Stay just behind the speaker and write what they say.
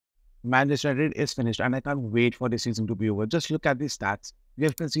Manchester United is finished, and I can't wait for the season to be over. Just look at the stats. We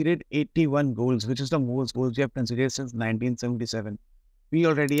have conceded 81 goals, which is the most goals we have conceded since 1977. We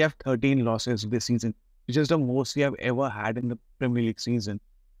already have 13 losses this season, which is the most we have ever had in the Premier League season.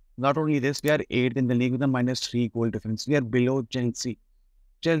 Not only this, we are 8th in the league with a -3 goal difference. We are below Chelsea.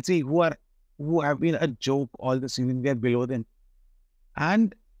 Chelsea, who have been a joke all the season, we are below them.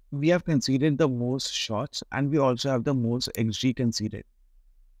 And we have conceded the most shots, and we also have the most XG conceded.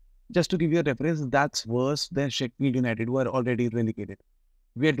 Just to give you a reference, that's worse than Sheffield United, who are already relegated.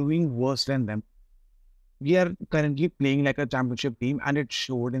 We are doing worse than them. We are currently playing like a championship team, and it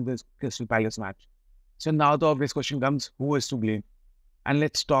showed in this Crystal Palace match. So now the obvious question comes, who is to blame? And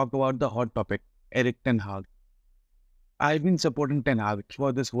let's talk about the hot topic, Erik Ten Hag. I've been supporting Ten Hag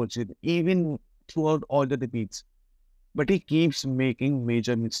throughout this whole season, even throughout all the defeats. But he keeps making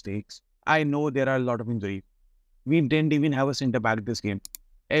major mistakes. I know there are a lot of injuries. We didn't even have a centre back this game.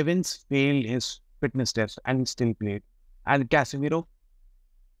 Evans failed his fitness test and he still played. And Casemiro,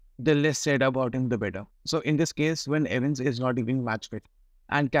 the less said about him, the better. So in this case, when Evans is not even match fit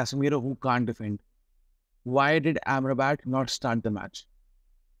and Casemiro who can't defend, why did Amrabat not start the match?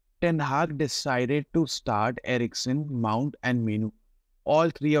 Ten Hag decided to start Eriksen, Mount and Menu. All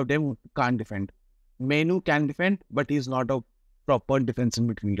three of them can't defend. Menu can defend, but he's not a proper defensive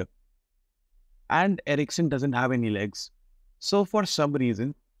midfielder. And Eriksen doesn't have any legs. So for some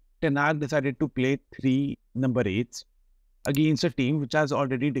reason, Ten Hag decided to play three number 8s against a team which has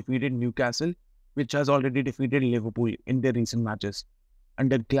already defeated Newcastle, which has already defeated Liverpool in their recent matches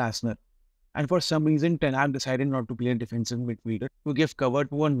under Glasner. And for some reason, Ten Hag decided not to play a defensive midfielder to give cover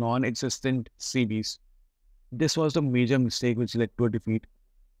to a non-existent CBs. This was the major mistake which led to a defeat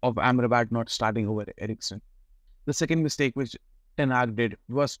of Amrabat not starting over Eriksen. The second mistake which Ten Hag did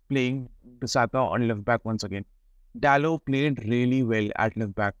was playing Bissaka on left back once again. Dalot played really well at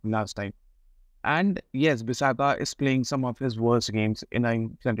left back last time. And yes, Bissaka is playing some of his worst games in a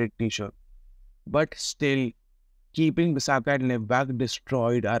United t-shirt. But still, keeping Bissaka at left back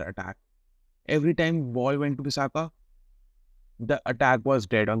destroyed our attack. Every time ball went to Bissaka, the attack was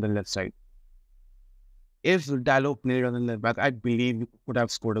dead on the left side. If Dalot played on the left back, I believe we could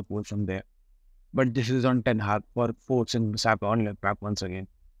have scored a goal from there. But this is on Ten Hag for forcing Bissaka on left back once again.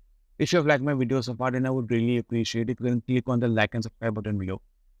 If you have liked my video so far, then I would really appreciate if you can click on the like and subscribe button below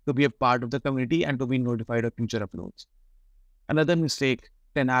to be a part of the community and to be notified of future uploads. Another mistake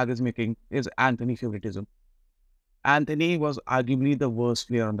Ten Hag is making is Anthony favoritism. Anthony was arguably the worst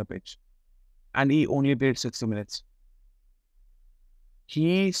player on the pitch, and he only played 60 minutes.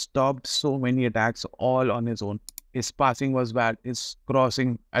 He stopped so many attacks all on his own. His passing was bad. His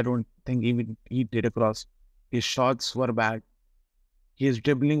crossing, I don't think even he did a cross. His shots were bad. His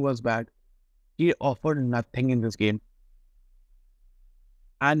dribbling was bad. He offered nothing in this game.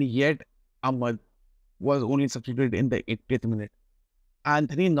 And yet, Ahmad was only substituted in the 80th minute.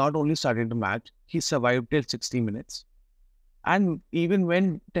 Anthony not only started the match, he survived till 60 minutes. And even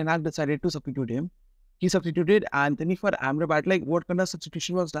when Ten Hag decided to substitute him, he substituted Anthony for Amrabat. Like, what kind of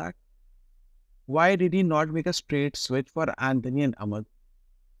substitution was that? Why did he not make a straight switch for Anthony and Ahmad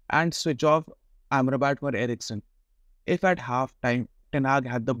and switch off Amrabat for Eriksen? If at half-time, Ten Hag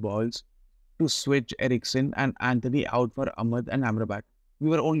had the balls to switch Eriksen and Anthony out for Ahmad and Amrabat, we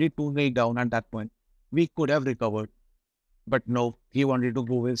were only 2-0 down at that point. We could have recovered. But no, he wanted to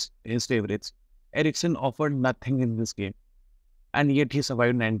go with his favorites. Eriksen offered nothing in this game. And yet he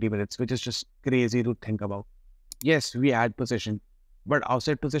survived 90 minutes, which is just crazy to think about. Yes, we had possession, but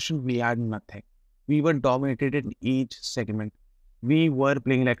outside possession, we had nothing. We were dominated in each segment. We were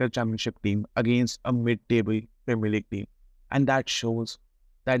playing like a championship team against a mid-table Premier League team. And that shows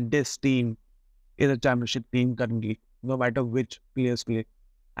that this team is a championship team currently, no matter which players play.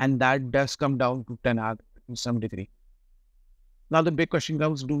 And that does come down to Ten Hag to some degree. Now the big question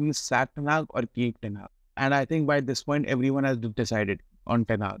comes, do we sack Ten Hag or keep Ten Hag? And I think by this point, everyone has decided on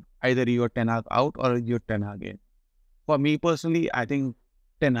Ten Hag. Either you're Ten Hag out or you're Ten Hag in. For me personally, I think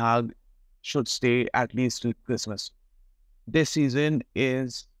Ten Hag should stay at least till Christmas. This season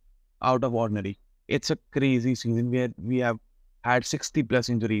is out of ordinary. It's a crazy season where we have had 60 plus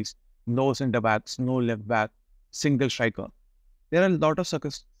injuries, no centre backs, no left back, single striker. There are a lot of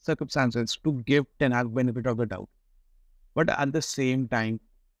circumstances to give Ten Hag benefit of the doubt. But at the same time,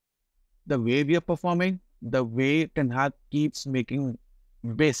 the way we are performing, the way Ten Hag keeps making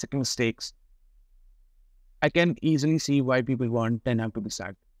basic mistakes, I can easily see why people want Ten Hag to be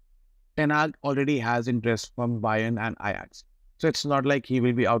sacked. Ten Hag already has interest from Bayern and Ajax. So it's not like he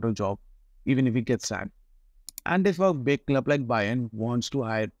will be out of job, even if he gets sacked. And if a big club like Bayern wants to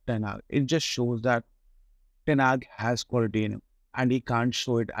hire Ten Hag, it just shows that Ten Hag has quality in him. and he can't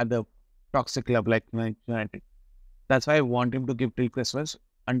show it at the toxic club like United. That's why I want him to give till Christmas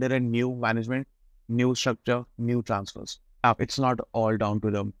under a new management, new structure, new transfers. Now, it's not all down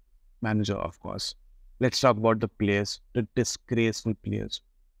to the manager, of course. Let's talk about the players, the disgraceful players.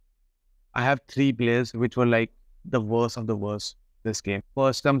 I have three players which were like the worst of the worst this game.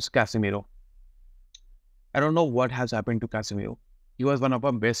 First comes Casemiro. I don't know what has happened to Casemiro. He was one of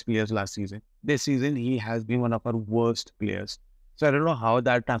our best players last season. This season, he has been one of our worst players. So I don't know how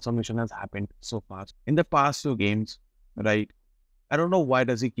that transformation has happened so fast. In the past two games, right? I don't know why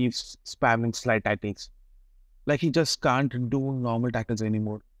does he keep spamming slide tactics. Like he just can't do normal tackles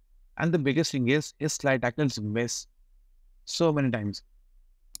anymore. And the biggest thing is his slide tackles miss so many times.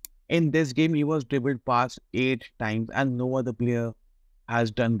 In this game, he was dribbled past 8 times and no other player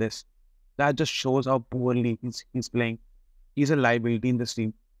has done this. That just shows how poorly he's playing. He's a liability in this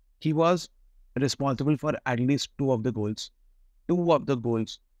team. He was responsible for at least two of the goals. Two of the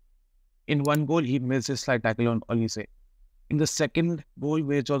goals. In one goal, he missed his slide tackle on Olise. In the second goal,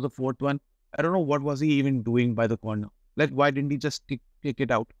 which was the fourth one, I don't know what was he even doing by the corner. Like, why didn't he just kick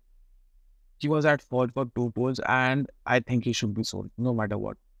it out? He was at fault for two goals, and I think he should be sold, no matter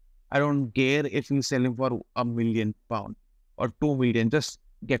what. I don't care if we sell him for £1 million or 2 million, just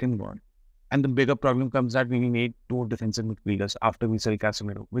get him gone. And the bigger problem comes that we need two defensive midfielders after we sell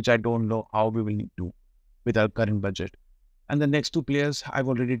Casemiro, which I don't know how we will need to with our current budget. And the next two players, I've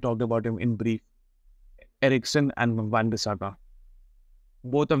already talked about him in brief, Eriksen and bissaka.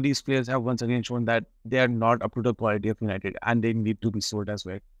 Both of these players have once again shown that they are not up to the quality of United and they need to be sold as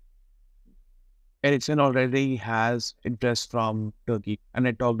well. Eriksen already has interest from Turkey, and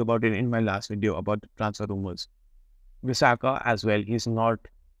I talked about it in my last video about the transfer rumors. Bissaka as well, he's not,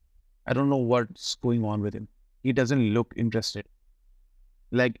 I don't know what's going on with him. He doesn't look interested.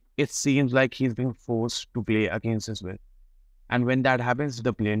 Like, it seems like he's being forced to play against his will. And when that happens,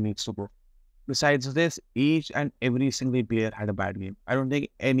 the player needs to go. Besides this, each and every single player had a bad game. I don't think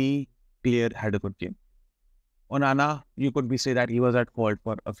any player had a good game. Onana, you could say that he was at fault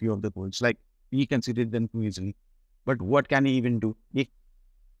for a few of the goals. Like, he conceded them too easily. But what can he even do?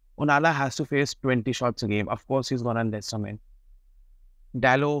 Onana has to face 20 shots a game. Of course, he's going to let some in.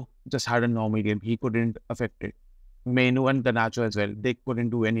 Dallo just had a normal game. He couldn't affect it. Menu and Garnacho as well. They couldn't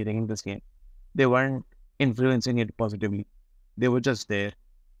do anything in this game. They weren't influencing it positively. They were just there.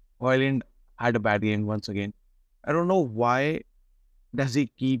 Højlund had a bad game once again. I don't know why does he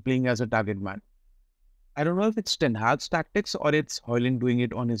keep playing as a target man. I don't know if it's Ten Hag's tactics or it's Højlund doing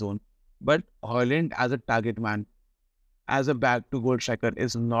it on his own. But Højlund as a target man, as a back-to-goal striker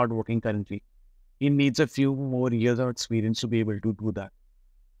is not working currently. He needs a few more years of experience to be able to do that.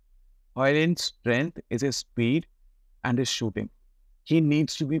 Højlund's strength is his speed and his shooting. He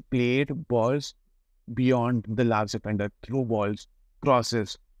needs to be played balls beyond the last defender, through balls,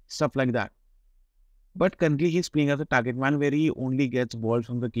 crosses, stuff like that. But currently he's playing as a target man where he only gets balls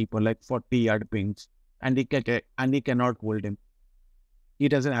from the keeper, like 40-yard pings, and he cannot hold him. He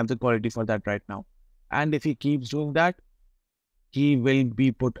doesn't have the quality for that right now. And if he keeps doing that, he will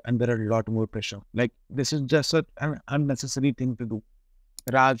be put under a lot more pressure. Like, this is just an unnecessary thing to do.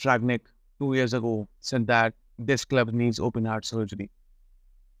 Raj Ragnick 2 years ago said that this club needs open heart surgery.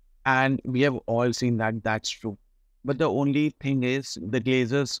 And we have all seen that that's true. But the only thing is the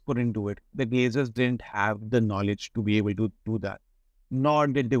Glazers couldn't do it. The Glazers didn't have the knowledge to be able to do that. Nor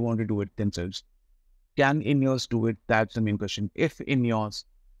did they want to do it themselves. Can Ineos do it? That's the main question. If Ineos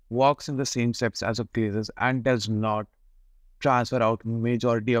walks in the same steps as the Glazers and does not transfer out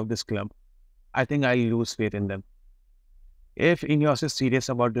majority of this club, I think I lose faith in them. If Ineos is serious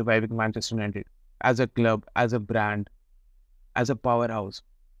about reviving Manchester United as a club, as a brand, as a powerhouse,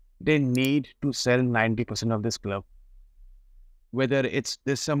 they need to sell 90% of this club. Whether it's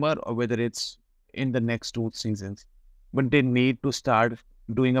this summer or whether it's in the next 2 seasons. But they need to start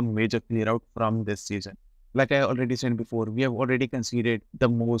doing a major clear out from this season. Like I already said before, we have already conceded the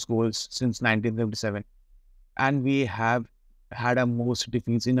most goals since 1977. And we have had our most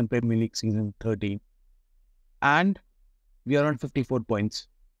defeats in the Premier League season 13. And we are on 54 points.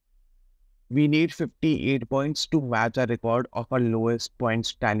 We need 58 points to match our record of our lowest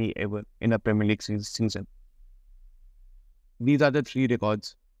points tally ever in a Premier League season. These are the 3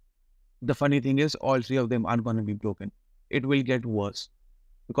 records. The funny thing is, all 3 of them are going to be broken. It will get worse.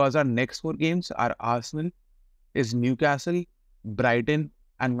 Because our next 4 games are Arsenal, is Newcastle, Brighton,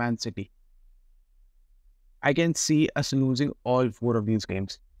 and Man City. I can see us losing all 4 of these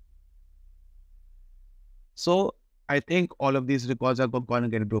games. So, I think all of these records are going to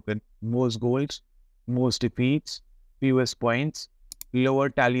get broken. Most goals, most defeats, fewest points, lower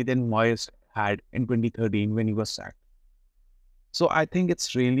tally than Moyes had in 2013 when he was sacked. So I think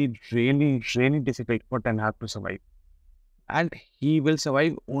it's really, really, really difficult for Ten Hag to survive. And he will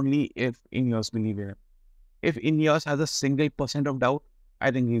survive only if Ineos believe in him. If Ineos has a single percent of doubt,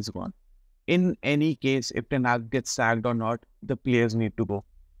 I think he's gone. In any case, if Ten Hag gets sacked or not, the players need to go.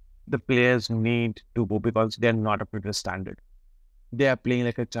 The players need to go because they're not up to the standard. They are playing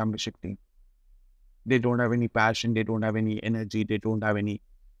like a championship team. They don't have any passion, they don't have any energy, they don't have any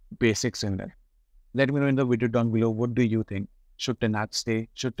basics in there. Let me know in the video down below, what do you think? Should Ten Hag stay?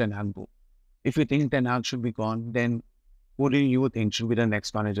 Should Ten Hag go? If you think Ten Hag should be gone, then who do you think should be the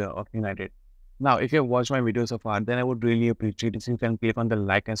next manager of United? Now, if you have watched my video so far, then I would really appreciate if you can click on the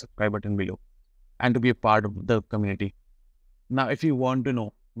like and subscribe button below and to be a part of the community. Now, if you want to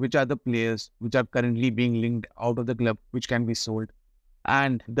know which are the players which are currently being linked out of the club, which can be sold,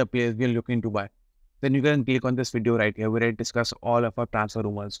 and the players we are looking to buy, then you can click on this video right here where I discuss all of our transfer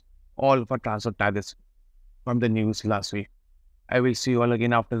rumors, all of our transfer targets from the news last week. I will see you all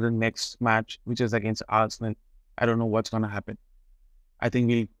again after the next match, which is against Arsenal. I don't know what's going to happen. I think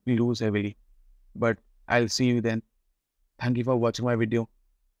we'll lose heavily, but I'll see you then. Thank you for watching my video.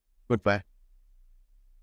 Goodbye.